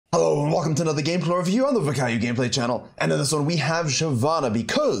Hello and welcome to another gameplay review on the Virkayu gameplay channel. And in this one we have SHYVANA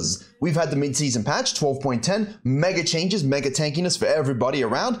because we've had the mid-season patch 12.10, mega changes, mega tankiness for everybody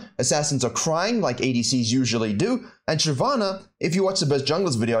around. Assassins are crying like ADCs usually do. And SHYVANA, if you watch the best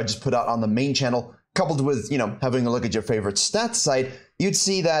junglers video I just put out on the main channel, coupled with, having a look at your favorite stats site, you'd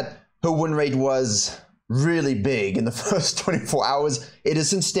see that her win rate was really big in the first 24 hours. It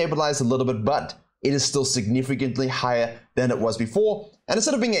has since stabilized a little bit, but it is still significantly higher than it was before. And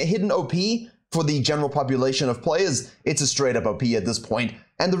instead of being a hidden OP for the general population of players, it's a straight up OP at this point.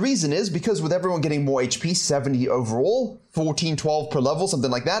 And the reason is because with everyone getting more HP, 70 overall, 14, 12 per level, something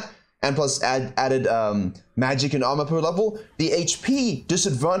like that, and plus added magic and armor per level, the HP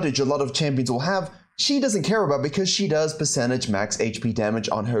disadvantage a lot of champions will have, she doesn't care about because she does percentage max HP damage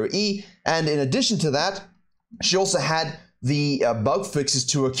on her E. And in addition to that, she also had the bug fixes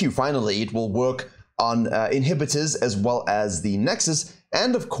to her Q. Finally, it will work on inhibitors as well as the Nexus,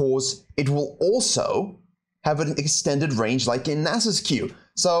 and of course, it will also have an extended range like in NASA's Q.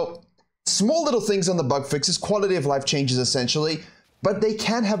 So, small little things on the bug fixes, quality of life changes essentially, but they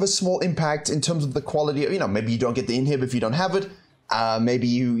can have a small impact in terms of the quality of, maybe you don't get the inhib if you don't have it, maybe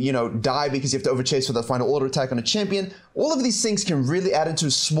you die because you have to overchase for the final auto attack on a champion. All of these things can really add into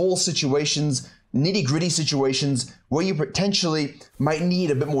small situations, nitty-gritty situations where you potentially might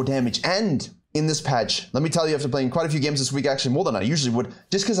need a bit more damage. And in this patch, let me tell you, after playing quite a few games this week, actually more than I usually would,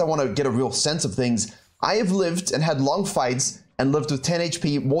 just because I want to get a real sense of things, I have lived and had long fights and lived with 10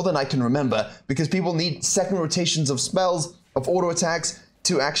 HP more than I can remember because people need second rotations of spells, of auto attacks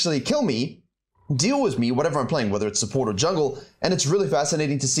to actually kill me, deal with me, whatever I'm playing, whether it's support or jungle, and it's really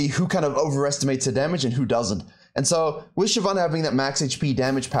fascinating to see who kind of overestimates the damage and who doesn't. And so, with SHYVANA having that max HP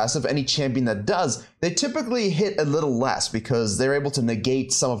damage passive, any champion that does, they typically hit a little less because they're able to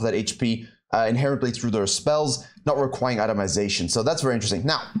negate some of that HP inherently through their spells, not requiring itemization. So that's very interesting.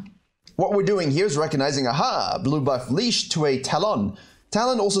 Now, what we're doing here is recognizing, blue buff leash to a Talon.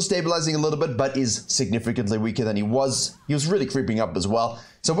 Talon also stabilizing a little bit, but is significantly weaker than he was. He was really creeping up as well.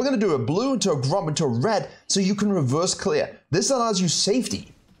 So we're going to do a blue into a grump into a red so you can reverse clear. This allows you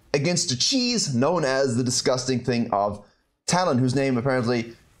safety against a cheese known as the disgusting thing of Talon, whose name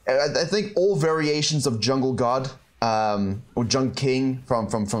apparently, I think all variations of Jungle God or Jungle King from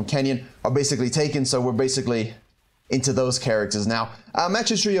Kenyan are basically taken, so we're basically into those characters now. Match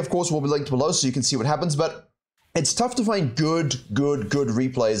history, of course, will be linked below so you can see what happens, but it's tough to find good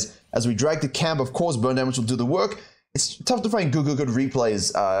replays. As we drag the camp, of course, burn damage will do the work. It's tough to find good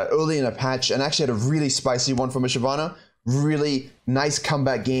replays early in a patch, and actually had a really spicy one from a SHYVANA. Really nice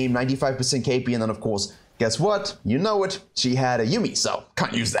comeback game, 95% KP, and then of course, guess what? You know it, she had a Yuumi, so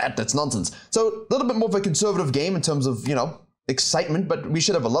can't use that, that's nonsense. So a little bit more of a conservative game in terms of, excitement, but we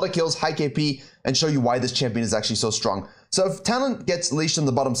should have a lot of kills, high KP, and show you why this champion is actually so strong. So if Talon gets leashed on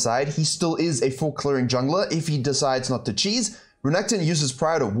the bottom side, he still is a full clearing jungler if he decides not to cheese. Renekton uses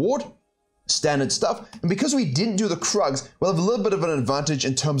prior to ward, standard stuff, and because we didn't do the Krugs, we'll have a little bit of an advantage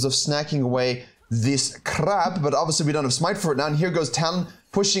in terms of snacking away this crab, but obviously we don't have smite for it now, and here goes Talon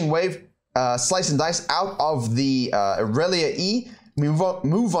pushing wave, slice and dice out of the Aurelia E, move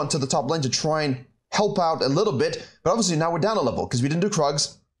on to the top lane to try and help out a little bit, but obviously now we're down a level because we didn't do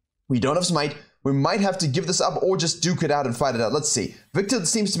Krugs, we don't have smite, we might have to give this up or just duke it out and fight it out. Let's see. Victor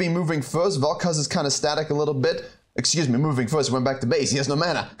seems to be moving first, Vel'Koz is kind of static a little bit. Excuse me, moving first, went back to base, he has no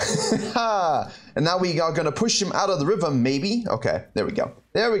mana. And now we are gonna push him out of the river, maybe? Okay, there we go,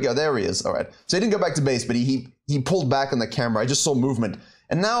 there he is, all right. So he didn't go back to base, but he pulled back on the camera, I just saw movement.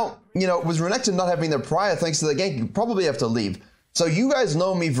 And now, with Renekton not having their prior thanks to the gank, you probably have to leave. So you guys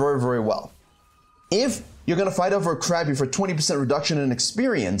know me very well. If you're gonna fight over a Krabby for 20% reduction in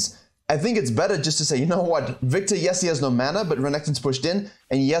experience, I think it's better just to say, you know what, Victor, yes, he has no mana, but Renekton's pushed in,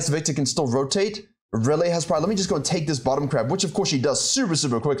 and yes, Victor can still rotate. Relay has prior. Let me just go and take this bottom crab, which of course she does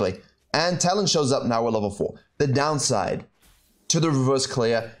super quickly. And Talon shows up, now we're level 4. The downside to the reverse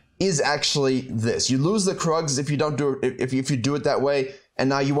clear is actually this. You lose the Krugs if you don't do it, if you do it that way, and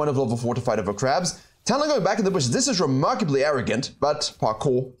now you won't have level 4 to fight over crabs. Talon going back in the bush. This is remarkably arrogant, but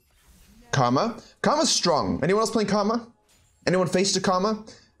parkour. Karma. Karma's strong. Anyone else playing Karma? Anyone faced a Karma?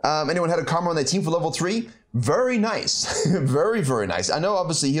 Anyone had a Karma on their team for level 3? Very nice. very nice. I know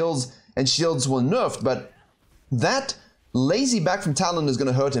obviously heals and shields were nerfed, but that lazy back from Talon is going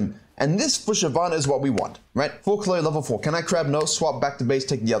to hurt him. And this for SHYVANA is what we want, right? Full clear, level 4. Can I crab? No. Swap back to base,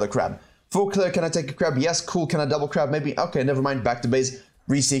 take the other crab. Full clear, can I take a crab? Yes, cool. Can I double crab? Maybe. Okay, never mind. Back to base,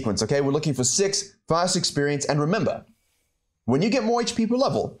 resequence, okay? We're looking for 6, fast experience. And remember, when you get more HP per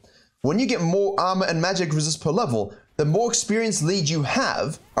level, when you get more armor and magic resist per level, the more experience lead you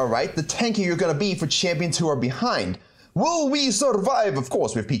have, all right, the tankier you're going to be for champions who are behind. Will we survive? Of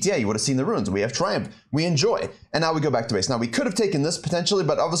course, we have PTA, you would have seen the runes. We have Triumph, we enjoy. And now we go back to base. Now, we could have taken this potentially,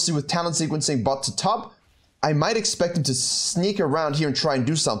 but obviously with talent sequencing bot to top, I might expect him to sneak around here and try and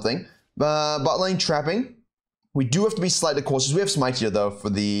do something. Bot lane trapping. We do have to be slightly cautious. We have Smite here, though, for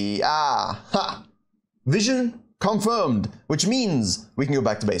the... Vision confirmed, which means we can go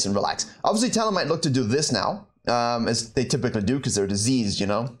back to base and relax. Obviously, Talon might look to do this now, as they typically do, because they're diseased, you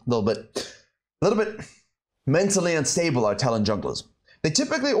know? A little bit mentally unstable, our Talon junglers. They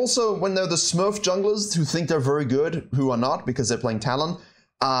typically also, when they're the Smurf junglers who think they're very good, who are not because they're playing Talon,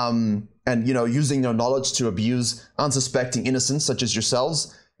 and, you know, using their knowledge to abuse unsuspecting innocents such as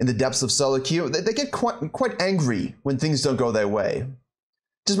yourselves in the depths of solo queue, they get quite angry when things don't go their way.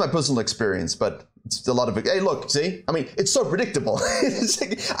 Just my personal experience, but it's a lot of it. Hey, look, see? I mean, it's so predictable.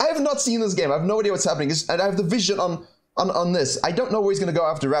 I have not seen this game. I have no idea what's happening. And I have the vision on this. I don't know where he's going to go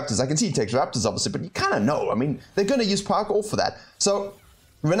after Raptors. I can see he takes Raptors, obviously, but you kind of know. I mean, they're going to use Parkour for that. So,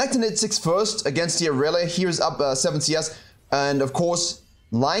 Renekton hit 6 first against the Aurelia. Here's up 7 CS. And, of course,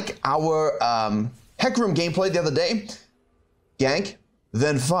 like our Hecarim gameplay the other day, gank,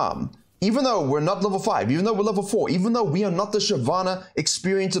 then farm. Even though we're not level 5, even though we're level 4, even though we are not the SHYVANA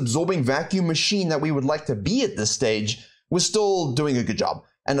experience-absorbing vacuum machine that we would like to be at this stage, we're still doing a good job.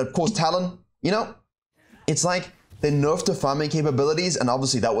 And of course, Talon, you know, it's like they nerfed the farming capabilities, and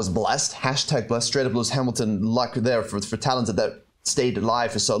obviously that was blessed. Hashtag blessed, straight up Lewis Hamilton luck there for Talons that stayed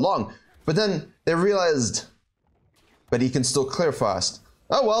alive for so long. But then they realized, but he can still clear fast.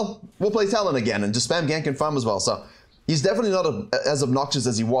 Oh well, we'll play Talon again and just spam gank and farm as well. So he's definitely not as obnoxious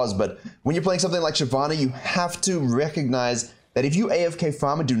as he was, but when you're playing something like SHYVANA, you have to recognize that if you AFK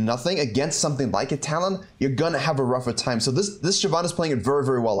farm and do nothing against something like a Talon, you're gonna have a rougher time. So this SHYVANA is playing it very,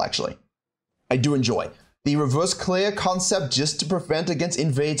 very well, actually. I do enjoy. The reverse clear concept just to prevent against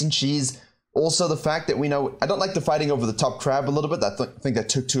invades and cheese. Also the fact that we know, I don't like the fighting over the top crab a little bit, I think that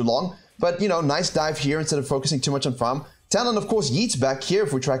took too long. But, you know, nice dive here instead of focusing too much on farm. Talon, of course, yeets back here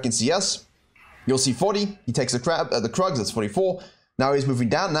if we're tracking CS. You'll see 40, he takes the Krugs, that's 44. Now he's moving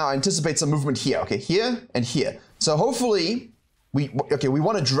down. Now I anticipate some movement here, okay, here and here. So hopefully, we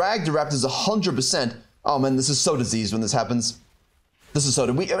want to drag the Raptors 100%. Oh man, this is so diseased when this happens. This is so,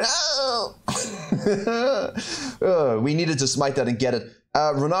 we needed to smite that and get it.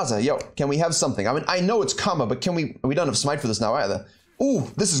 Renata, yo, can we have something? I mean, I know it's Karma, but can we don't have smite for this now either.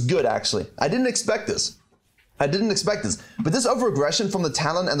 Ooh, this is good actually. I didn't expect this. But this over-aggression from the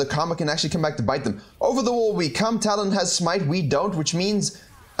Talon and the Karma can actually come back to bite them. Over the wall we come, Talon has smite, we don't, which means,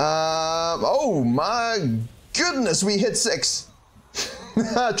 oh my goodness, we hit 6.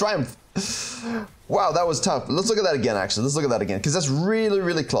 Triumph. Wow, that was tough. Let's look at that again, actually. Let's look at that again, because that's really,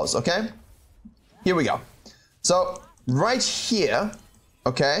 really close, okay? Here we go. So, right here,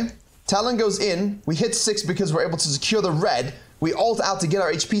 okay, Talon goes in, we hit 6 because we're able to secure the red. We ult out to get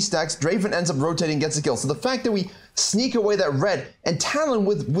our HP stacks. Draven ends up rotating, gets a kill. So the fact that we sneak away that red and Talon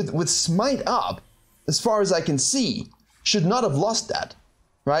with smite up, as far as I can see, should not have lost that,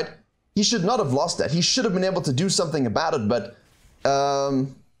 right? He should not have lost that. He should have been able to do something about it, but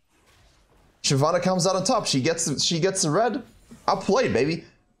SHYVANA comes out on top. She gets the red. I'll play it, baby.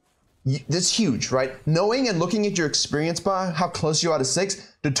 That's huge, right? Knowing and looking at your experience bar, how close you are to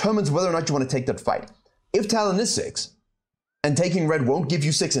 6, determines whether or not you want to take that fight. If Talon is 6, and taking red won't give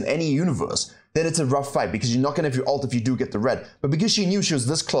you 6 in any universe, then it's a rough fight because you're not going to have your ult if you do get the red. But because she knew she was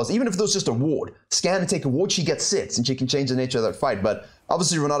this close, even if there was just a ward, scan and take a ward, she gets 6 and she can change the nature of that fight. But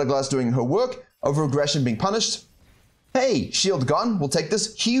obviously Renata Glass doing her work, over aggression being punished. Hey, shield gone, we'll take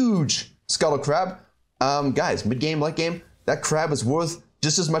this. Huge Scuttle Crab. Guys, mid-game, late game, that crab is worth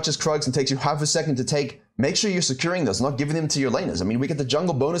just as much as Krugs and takes you half a second to take. Make sure you're securing those, not giving them to your laners. I mean, we get the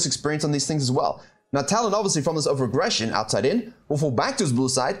jungle bonus experience on these things as well. Now, Talon, obviously, from this over-aggression, outside in, will fall back to his blue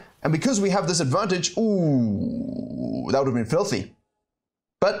side, and because we have this advantage, ooh, that would have been filthy.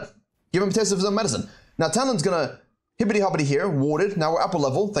 But, give him a taste of his own medicine. Now, Talon's gonna hibbity-hoppity here, warded, now we're upper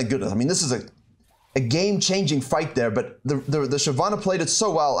level, thank goodness. I mean, this is a game-changing fight there, but the SHYVANA played it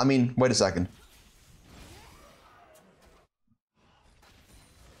so well. I mean, wait a second.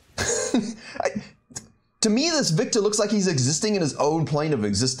 To me, this Victor looks like he's existing in his own plane of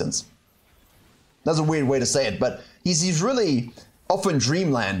existence. That's a weird way to say it, but he's really off in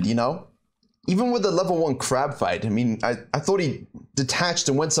dreamland, you know? Even with the level 1 crab fight, I mean, I thought he detached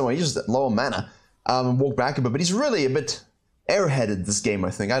and went somewhere. He's just at lower mana and walked back a bit, but he's really a bit airheaded this game, I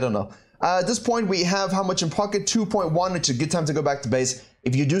think. I don't know. At this point, we have how much in pocket? 2.1, which is a good time to go back to base.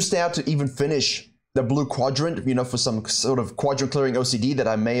 If you do stay out to even finish the blue quadrant, you know, for some sort of quadrant clearing OCD that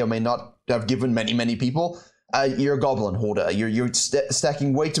I may or may not have given many people, you're a goblin hoarder. You're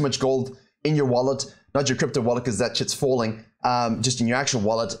stacking way too much gold in your wallet. not your crypto wallet because that shit's falling, just in your actual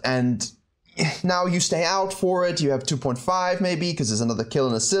wallet. And now you stay out for it. You have 2.5 maybe because there's another kill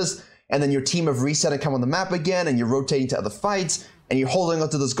and assist. And then your team have reset and come on the map again, and you're rotating to other fights, and you're holding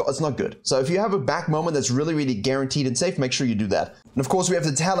onto this goal. It's not good. So if you have a back moment that's really, really guaranteed and safe, make sure you do that. And of course, we have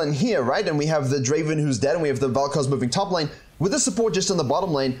the Talon here, right? And we have the Draven who's dead, and we have the Valkyr's moving top lane, with the support just on the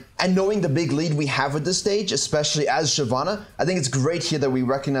bottom lane, and knowing the big lead we have at this stage, especially as SHYVANA, I think it's great here that we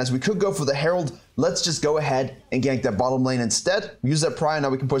recognize we could go for the Herald. Let's just go ahead and gank that bottom lane instead. Use that prior, now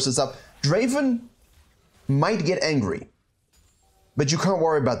we can push this up. Draven might get angry. But you can't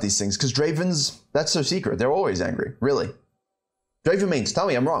worry about these things, because Dravens, that's so secret. They're always angry, really. Draven means, tell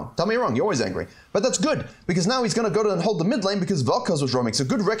me I'm wrong. Tell me you're wrong, you're always angry. But that's good, because now he's going to go to and hold the mid lane because Valkyr's was roaming. So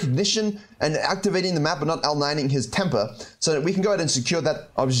good recognition and activating the map but not L9ing his temper so that we can go ahead and secure that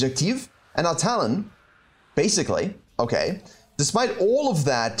objective. And our Talon, basically, okay, despite all of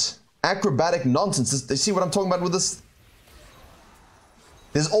that acrobatic nonsense, you see what I'm talking about with this?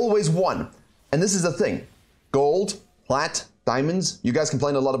 There's always one. And this is the thing. Gold, plat, diamonds, you guys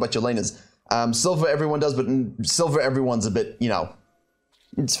complain a lot about your laners. Silver everyone does, but silver everyone's a bit, you know,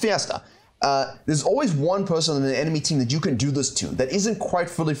 it's fiesta. There's always one person on the enemy team that you can do this to that isn't quite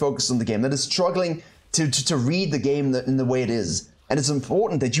fully focused on the game, that is struggling to read the game in the way it is. And it's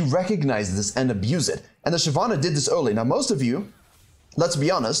important that you recognize this and abuse it. And the SHYVANA did this early. Now most of you, let's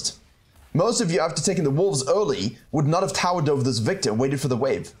be honest, most of you after taking the wolves early would not have towered over this Victor and waited for the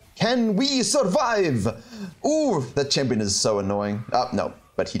wave. Can we survive? Ooh, that champion is so annoying. No,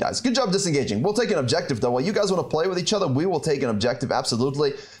 but he dies. Good job disengaging. We'll take an objective though. While you guys want to play with each other, we will take an objective,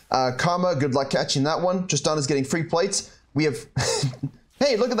 absolutely. Karma, good luck catching that one. Tristana's getting 3 plates. We have...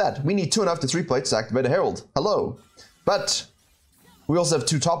 Hey, look at that. We need 2.5 to 3 plates to activate a Herald. Hello. But we also have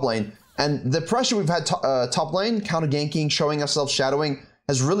 2 top lane. And the pressure we've had top lane, counter ganking, showing ourselves, shadowing,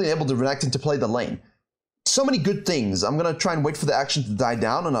 has really enabled the Renekton to play the lane. So many good things. I'm going to try and wait for the action to die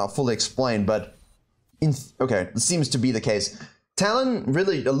down and I'll fully explain, but okay, this seems to be the case. Talon,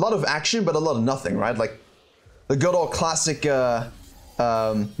 really a lot of action, but a lot of nothing, right? Like the good old classic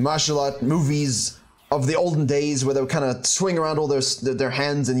martial art movies of the olden days where they would kind of swing around all their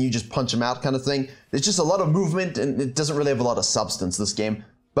hands and you just punch them out kind of thing. There's just a lot of movement and it doesn't really have a lot of substance, this game.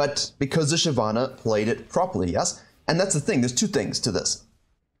 But because the SHYVANA played it properly, yes? And that's the thing, there's 2 things to this.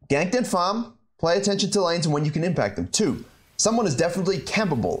 Ganked and farm. Pay attention to lanes and when you can impact them. 2, someone is definitely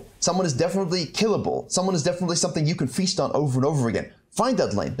campable. Someone is definitely killable. Someone is definitely something you can feast on over and over again. Find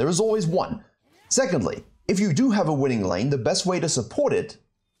that lane. There is always one. Secondly, if you do have a winning lane, the best way to support it,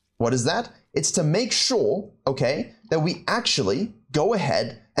 what is that? It's to make sure, okay, that we actually go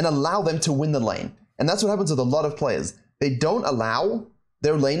ahead and allow them to win the lane. And that's what happens with a lot of players. They don't allow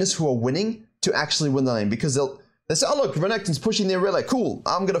their laners who are winning to actually win the lane because they say, oh look, Renekton's pushing the Irelia, cool,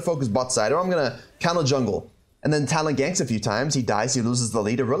 I'm going to focus bot side, or I'm going to counter jungle. And then Talon ganks a few times, he dies, he loses the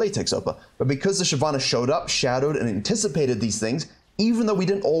lead, Irelia takes over. But because the SHYVANA showed up, shadowed, and anticipated these things, even though we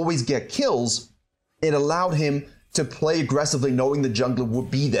didn't always get kills, it allowed him to play aggressively knowing the jungler would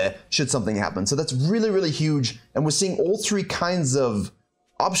be there should something happen. So that's really, really huge, and we're seeing all 3 kinds of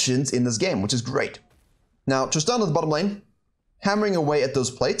options in this game, which is great. Now, Tristana on the bottom lane, hammering away at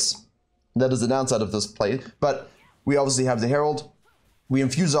those plates. That is the downside of this play, but we obviously have the Herald. We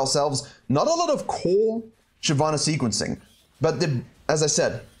infuse ourselves. Not a lot of core SHYVANA sequencing, but as I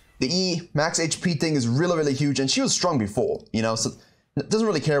said, the E max HP thing is really, really huge, and she was strong before, you know, so it doesn't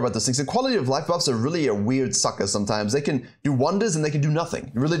really care about those things. The quality of life buffs are really a weird sucker sometimes. They can do wonders and they can do nothing.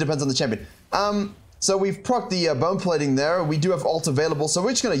 It really depends on the champion. So we've procced the bone plating there. We do have ult available, so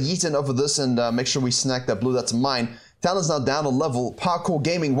we're just going to yeet in over this and make sure we snack that blue. That's mine. Talon's now down a level. Parkour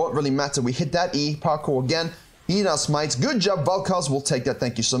gaming won't really matter. We hit that E. Parkour again. He now smites. Good job, Valkyr's. We'll take that.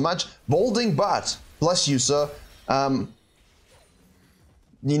 Thank you so much. Bolding, but bless you, sir. You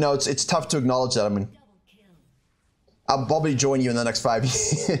know, it's tough to acknowledge that. I mean, I'll probably join you in the next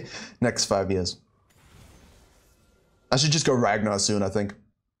 5 years. I should just go Ragnar soon, I think.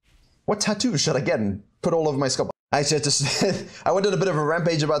 What tattoos should I get and put all over my scalp? Actually, I went on a bit of a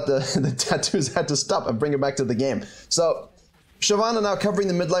rampage about the tattoos. I had to stop and bring it back to the game. So, SHYVANA now covering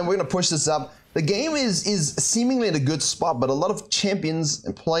the mid lane. We're going to push this up. The game is seemingly in a good spot, but a lot of champions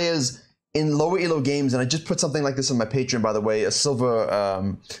and players in lower elo games, and I just put something like this on my Patreon, by the way, a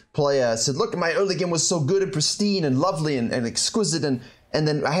silver player said, look, my early game was so good and pristine and lovely and exquisite, and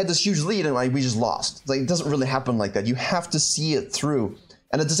then I had this huge lead and we just lost. Like, it doesn't really happen like that. You have to see it through.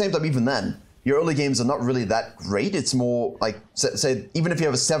 And at the same time, even then, your early games are not really that great. It's more like, say, even if you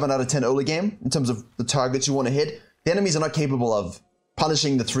have a 7 out of 10 early game, in terms of the targets you want to hit, the enemies are not capable of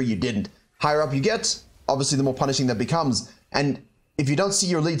punishing the 3 you didn't. Higher up you get, obviously the more punishing that becomes. And if you don't see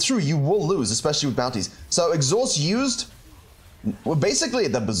your lead through, you will lose, especially with bounties. So exhaust used, well, basically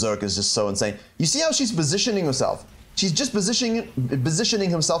the berserk is just so insane. You see how she's positioning herself? She's just positioning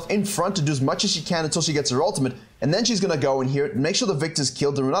himself in front to do as much as she can until she gets her ultimate, and then she's gonna go in here, make sure the Victor's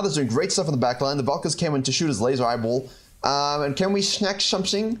killed. The Renata's doing great stuff in the back line. The Valkyries came in to shoot his laser eyeball. And can we snack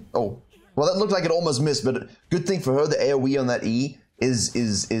something? Oh, well, that looked like it almost missed, but good thing for her, the AoE on that E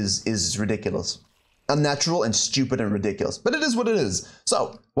is ridiculous. Unnatural and stupid and ridiculous, but it is what it is.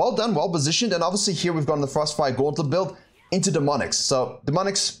 So, well done, well positioned, and obviously here we've gone the Frostfire Gauntlet build into Demonics. So,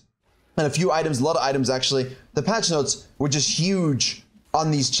 Demonics and a few items, a lot of items actually. The patch notes were just huge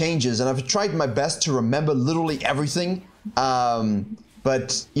on these changes, and I've tried my best to remember literally everything.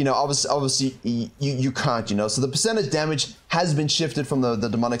 But, you know, obviously you can't, you know. So the percentage damage has been shifted from the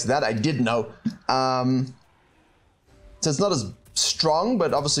Demonics. That I did know. So it's not as strong,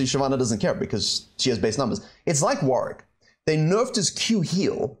 but obviously SHYVANA doesn't care because she has base numbers. It's like Warwick. They nerfed his Q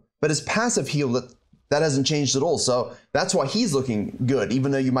heal, but his passive heal, that hasn't changed at all. So that's why he's looking good,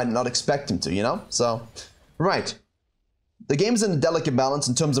 even though you might not expect him to, you know? So, right. The game's in a delicate balance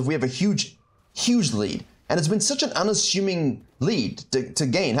in terms of we have a huge lead. And it's been such an unassuming lead to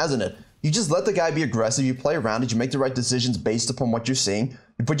gain, hasn't it? You just let the guy be aggressive, you play around it, you make the right decisions based upon what you're seeing,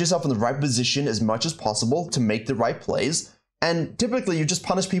 you put yourself in the right position as much as possible to make the right plays, and typically you just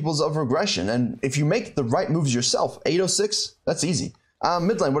punish people's over-aggression, and if you make the right moves yourself, 806, that's easy.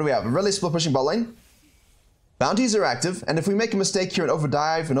 Mid lane, what do we have? Really split pushing bot lane. Bounties are active, and if we make a mistake here and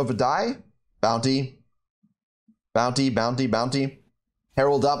overdive and overdie, bounty, bounty, bounty, bounty,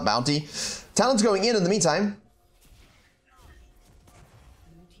 herald up, bounty. Talon's going in the meantime.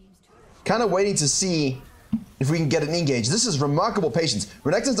 Kind of waiting to see if we can get an engage. This is remarkable patience.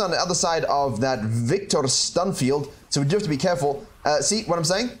 Renekton's on the other side of that Victor stun field, so we do have to be careful. See what I'm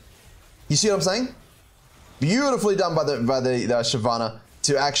saying? You see what I'm saying? Beautifully done by the SHYVANA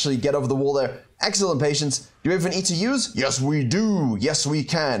to actually get over the wall there. Excellent patience. Do we have an E to use? Yes, we do. Yes, we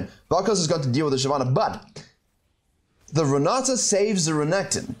can. Valkos has got to deal with the SHYVANA, but the Renata saves the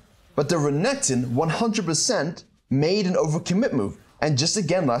Renekton. But the Renekton 100% made an overcommit move. And just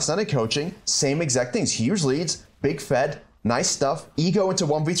again, last night at coaching, same exact things. Huge leads, big fed, nice stuff. Ego into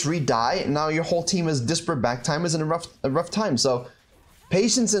 1v3, die, and now your whole team is disparate back timers in a rough time. So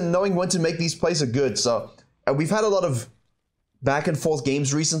patience and knowing when to make these plays are good. So we've had a lot of back and forth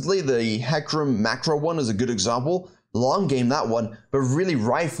games recently. The Hecarim macro one is a good example. Long game, that one, but really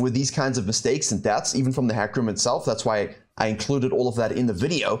rife with these kinds of mistakes and deaths, even from the Hecarim itself. That's why I included all of that in the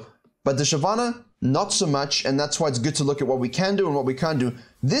video. But the SHYVANA, not so much, and that's why it's good to look at what we can do and what we can't do.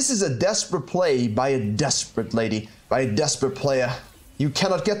 This is a desperate play by a desperate lady, by a desperate player. You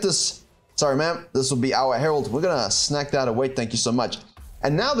cannot get this. Sorry, ma'am. This will be our Herald. We're gonna snack that away. Thank you so much.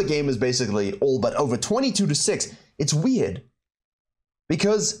 And now the game is basically all but over. 22-6. It's weird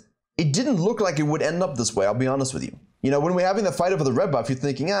because it didn't look like it would end up this way. I'll be honest with you. You know, when we're having the fight over the red buff, you're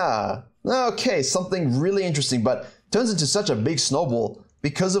thinking, okay, something really interesting, but it turns into such a big snowball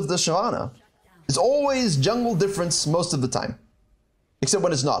because of the SHYVANA. It's always jungle difference most of the time. Except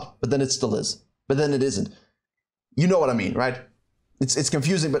when it's not, but then it still is. But then it isn't. You know what I mean, right? It's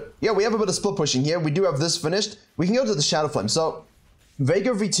confusing, but yeah, we have a bit of split pushing here. We do have this finished. We can go to the Shadow Flame. So,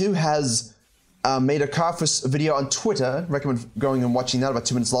 Vega V2 has made a Carfus video on Twitter. Recommend going and watching that, about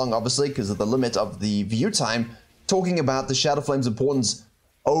 2 minutes long, obviously, because of the limit of the view time, talking about the Shadow Flame's importance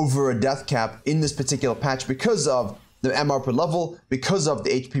over a death cap in this particular patch because of the MR per level, because of the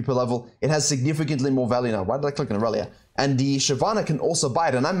HP per level. It has significantly more value now. Why did I click on Aurelia? And the SHYVANA can also buy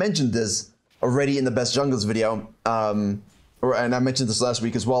it, and I mentioned this already in the Best Junglers video, and I mentioned this last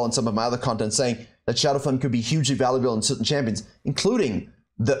week as well in some of my other content, saying that Shadow Flame could be hugely valuable in certain champions, including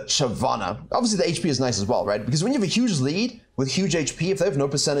the SHYVANA. Obviously, the HP is nice as well, right? Because when you have a huge lead with huge HP, if they have no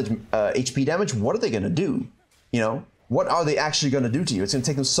percentage HP damage, what are they going to do? You know, what are they actually going to do to you? It's going to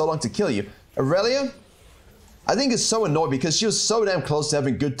take them so long to kill you. Aurelia, I think is so annoyed because she was so damn close to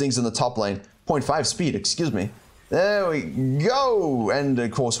having good things in the top lane. 0.5 speed, excuse me. There we go. And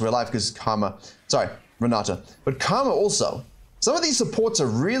of course we're alive because Karma. Sorry, Renata. But Karma also. Some of these supports are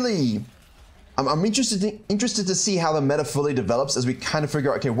really... I'm interested to see how the meta fully develops as we kind of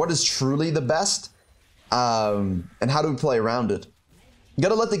figure out, okay, what is truly the best? And how do we play around it? You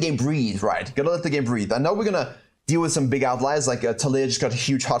gotta let the game breathe, right? Gotta let the game breathe. I know we're gonna deal with some big outliers, like Talia just got a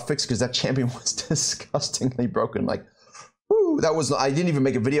huge hotfix because that champion was disgustingly broken. Like, whoo, that was, I didn't even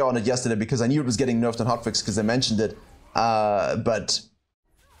make a video on it yesterday because I knew it was getting nerfed on hotfix because I mentioned it. But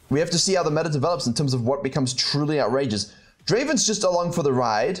we have to see how the meta develops in terms of what becomes truly outrageous. Draven's just along for the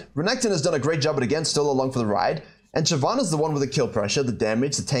ride. Renekton has done a great job, but again, still along for the ride. And SHYVANA's the one with the kill pressure, the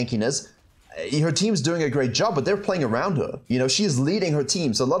damage, the tankiness. her team's doing a great job, but they're playing around her. You know, she is leading her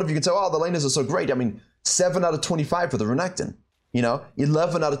team. So a lot of you can say, oh, the laners are so great. I mean, 7 out of 25 for the Renekton. You know,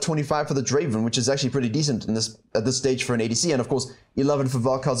 11 out of 25 for the Draven, which is actually pretty decent in at this stage for an ADC. And of course, 11 for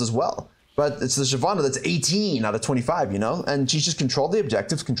Vel'Koz as well. But it's the SHYVANA that's 18 out of 25, you know? And she's just controlled the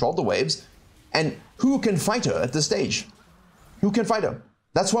objectives, controlled the waves. And who can fight her at this stage? Who can fight her?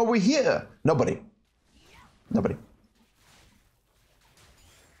 That's why we're here. Nobody. Nobody.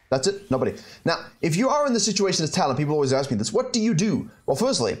 That's it. Nobody. Now, if you are in the situation as Talon, people always ask me this, what do you do? Well,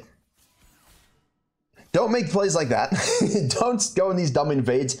 firstly, don't make plays like that. Don't go in these dumb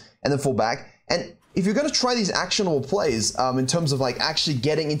invades and then fall back. And if you're going to try these actionable plays in terms of like actually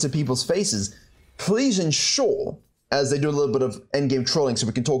getting into people's faces, please ensure, as they do a little bit of endgame trolling so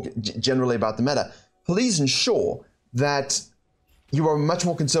we can talk generally about the meta, please ensure that you are much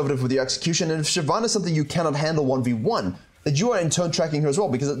more conservative with your execution. And if SHYVANA is something you cannot handle 1v1, that you are in turn tracking her as well,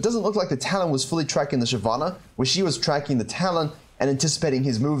 because it doesn't look like the Talon was fully tracking the SHYVANA, where she was tracking the Talon and anticipating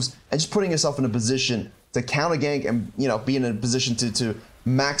his moves and just putting herself in a position to counter gank and, you know, be in a position to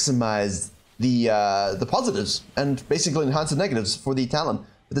maximize the positives and basically enhance the negatives for the Talon.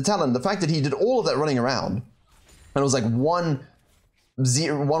 But the Talon, the fact that he did all of that running around and it was like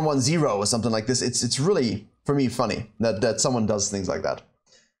 1-1-0 or something like this, it's really, for me, funny that someone does things like that.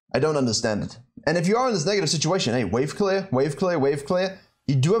 I don't understand it. And if you are in this negative situation, hey, wave clear, wave clear, wave clear.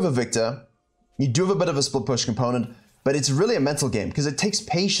 You do have a Victor. You do have a bit of a split push component, but it's really a mental game because it takes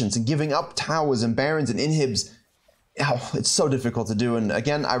patience and giving up towers and barons and inhibs. Oh, it's so difficult to do. And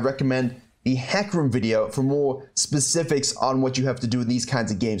again, I recommend the hack room video for more specifics on what you have to do in these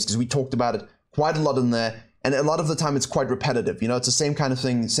kinds of games, because we talked about it quite a lot in there. And a lot of the time it's quite repetitive. You know, it's the same kind of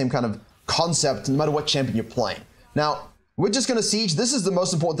thing, same kind of concept, no matter what champion you're playing. Now, we're just going to siege. This is the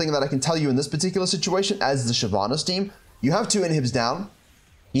most important thing that I can tell you in this particular situation as the SHYVANA's team. You have 2 inhibs down.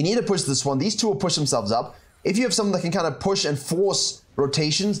 You need to push this one. These 2 will push themselves up. If you have someone that can kind of push and force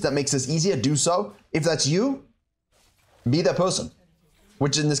rotations that makes this easier, do so. If that's you, be that person.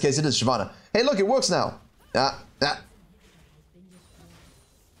 Which in this case it is SHYVANA. Hey, look, it works now.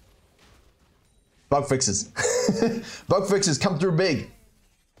 Bug fixes. Bug fixes come through big.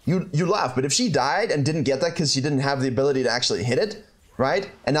 You laugh, but if she died and didn't get that because she didn't have the ability to actually hit it, right?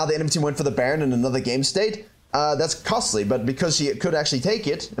 And now the enemy team went for the Baron in another game state, that's costly, but because she could actually take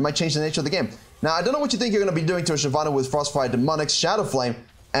it, it might change the nature of the game. Now, I don't know what you think you're going to be doing to a SHYVANA with Frostfire, Demonics, Shadow Flame,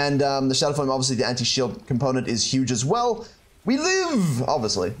 and the Shadow Flame, obviously the anti-shield component is huge as well. We live,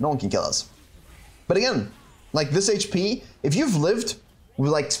 obviously. No one can kill us. But again, like this HP, if you've lived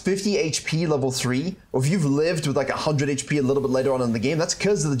with like 50 HP level 3, or if you've lived with like 100 HP a little bit later on in the game, that's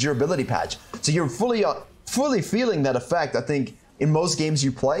because of the durability patch. So you're fully feeling that effect, I think, in most games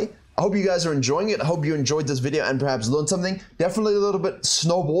you play. I hope you guys are enjoying it. I hope you enjoyed this video and perhaps learned something. Definitely a little bit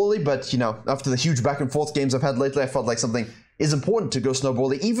snowbally, but you know, after the huge back and forth games I've had lately, I felt like something is important to go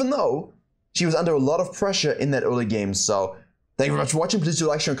snowbally, even though she was under a lot of pressure in that early game. So thank you very much for watching. Please do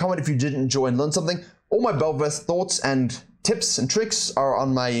like, share, and comment if you did enjoy and learn something. All my best thoughts and tips and tricks are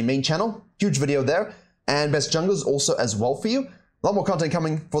on my main channel. Huge video there. And best junglers also as well for you. A lot more content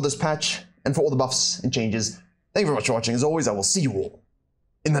coming for this patch and for all the buffs and changes. Thank you very much for watching. As always, I will see you all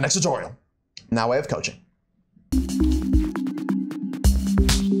in the next tutorial. Now I have coaching.